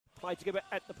played together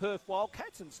at the Perth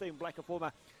Wildcats, and Stephen Black, a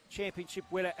former championship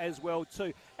winner as well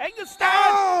too.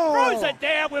 Angerstein throws it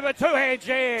down with a two-hand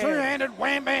jam. Two-handed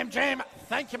wham bam jam.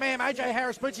 Thank you, ma'am. AJ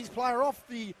Harris puts his player off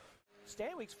the...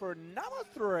 Stanwicks for another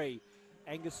three.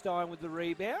 Angerstein with the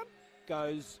rebound.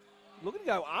 Goes, looking to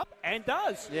go up, and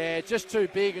does. Yeah, just too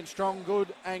big and strong.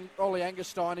 Good. And Ole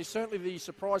Angerstein is certainly the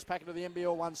surprise packet of the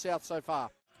NBL1 South so far.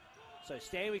 So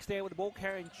Stanwicks down with the ball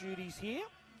carrying duties here.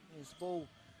 There's the ball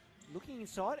looking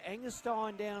inside.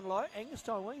 Angerstein down low.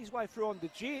 Angerstein working his way through on the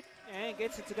jit and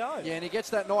gets it to go. Yeah, and he gets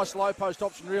that nice low post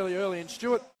option really early. And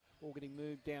Stewart. Ball getting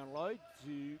moved down low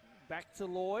to back to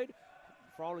Lloyd.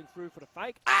 Rolling through for the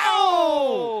fake.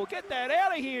 Oh! Get that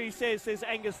out of here, he says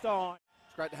Angerstein.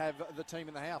 It's great to have the team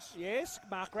in the house. Yes,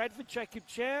 Mark Radford, Jacob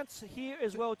Chance here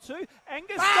as well too.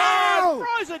 Angerstein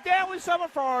throws it down with some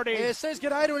authority. Yeah, says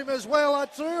g'day to him as well. A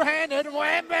two-handed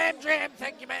wham bam jam.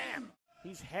 Thank you, ma'am.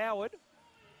 He's Howard.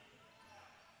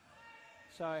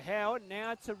 So Howard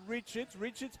now to Richards.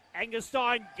 Richards,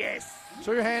 Angerstein, yes.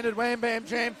 Two-handed wham bam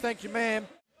jam. Thank you, ma'am.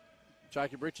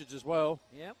 Jacob Richards as well.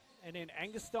 Yep. And then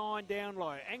Angerstein down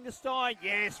low. Angerstein,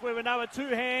 yes, with another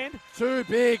two-hand. Too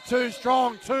big, too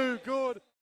strong, too good.